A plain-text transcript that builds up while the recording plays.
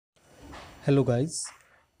Hello guys,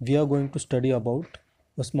 we are going to study about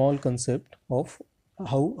a small concept of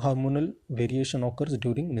how hormonal variation occurs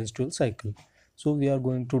during menstrual cycle. So we are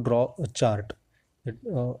going to draw a chart that,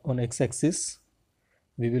 on x-axis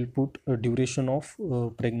we will put a duration of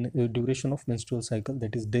menstrual cycle,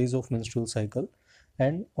 that is days of menstrual cycle,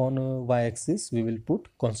 and on y-axis we will put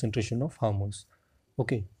concentration of hormones.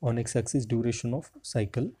 Okay, on x-axis duration of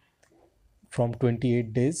cycle from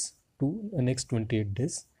 28 days to the next 28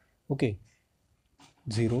 days. Okay,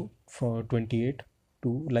 0 for 28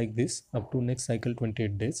 to like this up to next cycle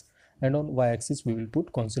 28 days, and on y-axis we will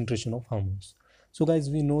put concentration of hormones. So guys,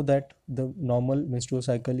 we know that the normal menstrual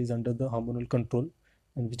cycle is under the hormonal control,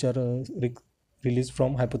 and which are released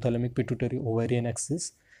from hypothalamic pituitary ovarian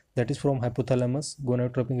axis, that is from hypothalamus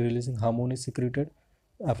gonadotropin releasing hormone is secreted,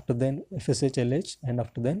 after then FSH, LH, and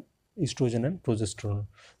after then estrogen and progesterone.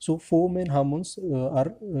 So four main hormones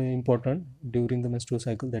are important during the menstrual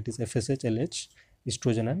cycle, that is FSH, LH,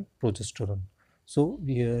 estrogen and progesterone. So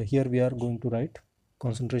here we are going to write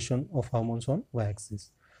concentration of hormones on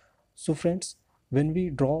y-axis. So friends, when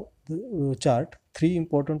we draw the chart, three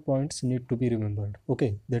important points need to be remembered.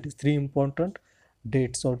 Okay, that is three important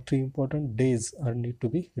dates or three important days are need to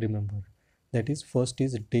be remembered. That is, first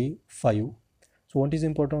is day 5. So what is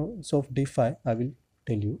importance of day 5? I will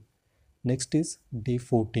tell you. Next is day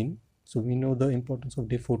 14. So we know the importance of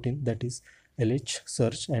day 14, that is LH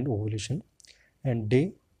surge and ovulation, and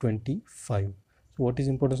day 25. So what is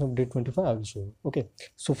importance of day 25? I will show you. Okay,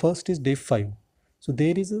 so first is day 5. So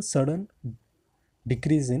there is a sudden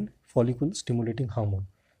decrease in follicle stimulating hormone.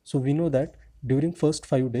 So we know that during first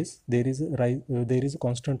 5 days there is a rise, there is a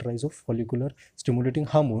constant rise of follicular stimulating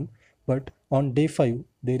hormone, but on day 5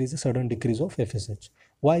 there is a sudden decrease of FSH.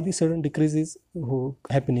 Why this sudden decrease is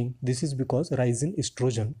happening? This is because rise in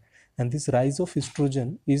estrogen, and this rise of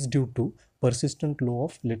estrogen is due to persistent low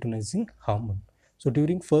of luteinizing hormone. So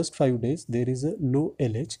during first 5 days there is a low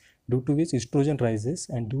LH, due to which estrogen rises,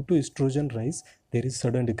 and due to estrogen rise there is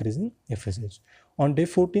sudden decrease in FSH. On day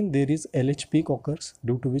 14 there is LH peak occurs,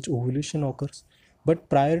 due to which ovulation occurs. But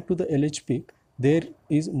prior to the LH peak there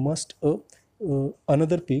is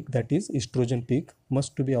another peak, that is estrogen peak,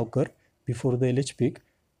 must to be occur before the LH peak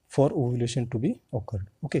for ovulation to be occurred.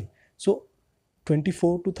 Okay, so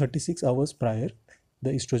 24 to 36 hours prior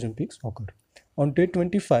the estrogen peaks occurred. On day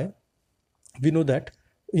 25 we know that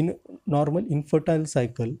in normal infertile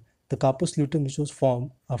cycle the corpus luteum which was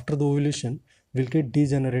formed after the ovulation will get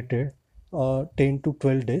degenerated 10 to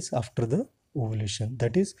 12 days after the ovulation,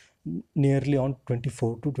 that is nearly on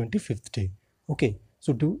 24 to 25th day. Okay,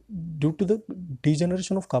 so due to the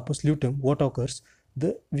degeneration of corpus luteum, what occurs?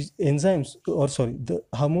 The enzymes, or sorry, the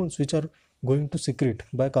hormones which are going to secrete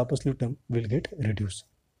by corpus luteum will get reduced.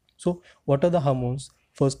 So what are the hormones?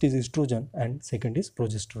 First is estrogen and second is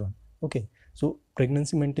progesterone. Okay, so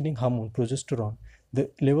pregnancy maintaining hormone progesterone, the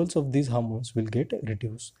levels of these hormones will get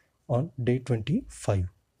reduced on day 25.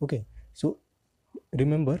 Okay, so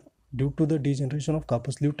remember, due to the degeneration of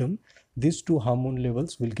corpus luteum, these two hormone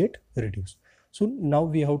levels will get reduced. So now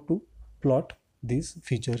we have to plot these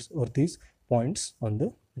features or these points on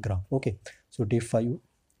the graph. Okay, so day 5,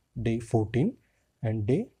 day 14 and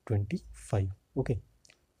day 25. Okay,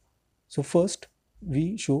 so first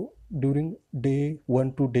we show during day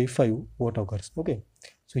 1 to day 5 what occurs. Okay,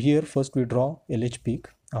 so here first we draw LH peak,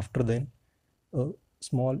 after then a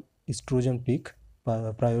small estrogen peak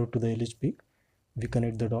prior to the LH peak, we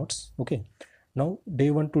connect the dots. Okay, now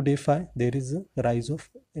day 1 to day 5 there is a rise of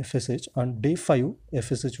FSH. On day 5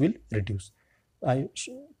 FSH will reduce. I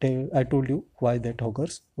told you why that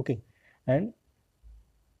occurs. Okay, and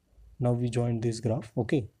now we join this graph.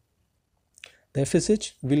 Okay, the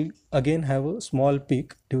FSH will again have a small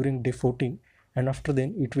peak during day 14, and after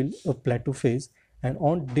then it will a plateau phase, and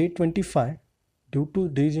on day 25 due to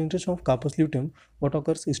degeneration of corpus luteum what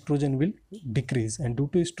occurs? Estrogen will decrease, and due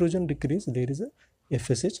to estrogen decrease there is a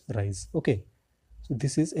FSH rise. Okay, so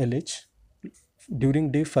this is LH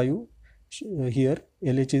during day 5. Here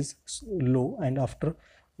LH is low, and after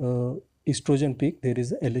estrogen peak there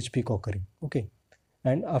is a LH peak occurring. Okay,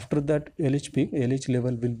 and after that LH peak, LH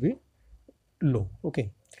level will be low.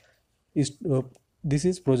 Okay, this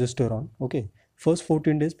is progesterone. Okay, first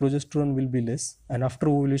 14 days progesterone will be less, and after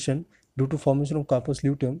ovulation due to formation of corpus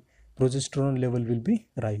luteum progesterone level will be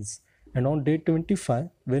rise, and on day 25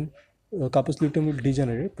 when corpus luteum will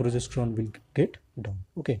degenerate, progesterone will get down.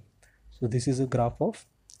 Okay, so this is a graph of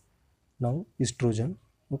now estrogen.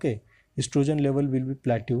 Okay, estrogen level will be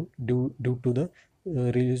plateau due to the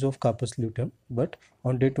release of corpus luteum, but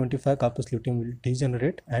on day 25 corpus luteum will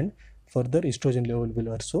degenerate and further estrogen level will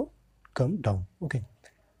also come down. Okay,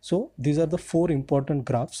 so these are the four important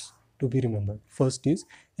graphs to be remembered. First is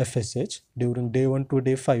FSH. During day 1 to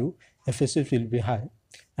day 5, FSH will be high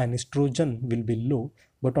and estrogen will be low,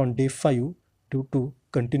 but on day 5, due to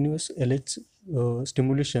continuous LH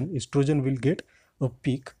stimulation, estrogen will get a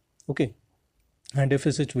peak, okay, and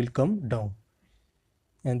FSH will come down,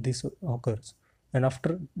 and this occurs. And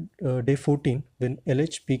after day 14, when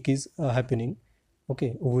LH peak is happening,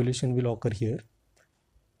 okay, ovulation will occur here.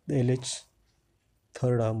 The LH,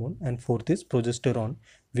 third hormone, and fourth is progesterone.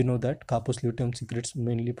 We know that carpus luteum secretes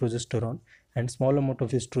mainly progesterone and small amount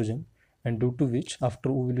of estrogen, and due to which after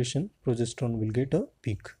ovulation progesterone will get a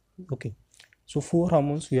peak. Okay, so 4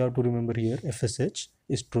 hormones we have to remember here: FSH,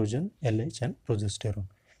 estrogen, LH, and progesterone.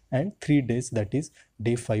 And 3 days, that is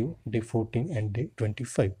day 5, day 14, and day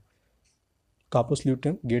 25. Carpus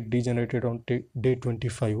luteum get degenerated on day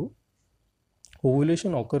 25.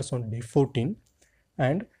 Ovulation occurs on day 14,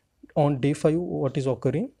 and on day 5 what is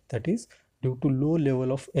occurring, that is due to low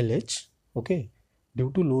level of LH, okay,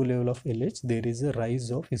 due to low level of LH there is a rise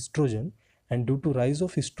of estrogen, and due to rise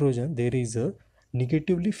of estrogen there is a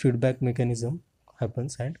negatively feedback mechanism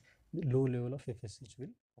happens, and low level of FSH will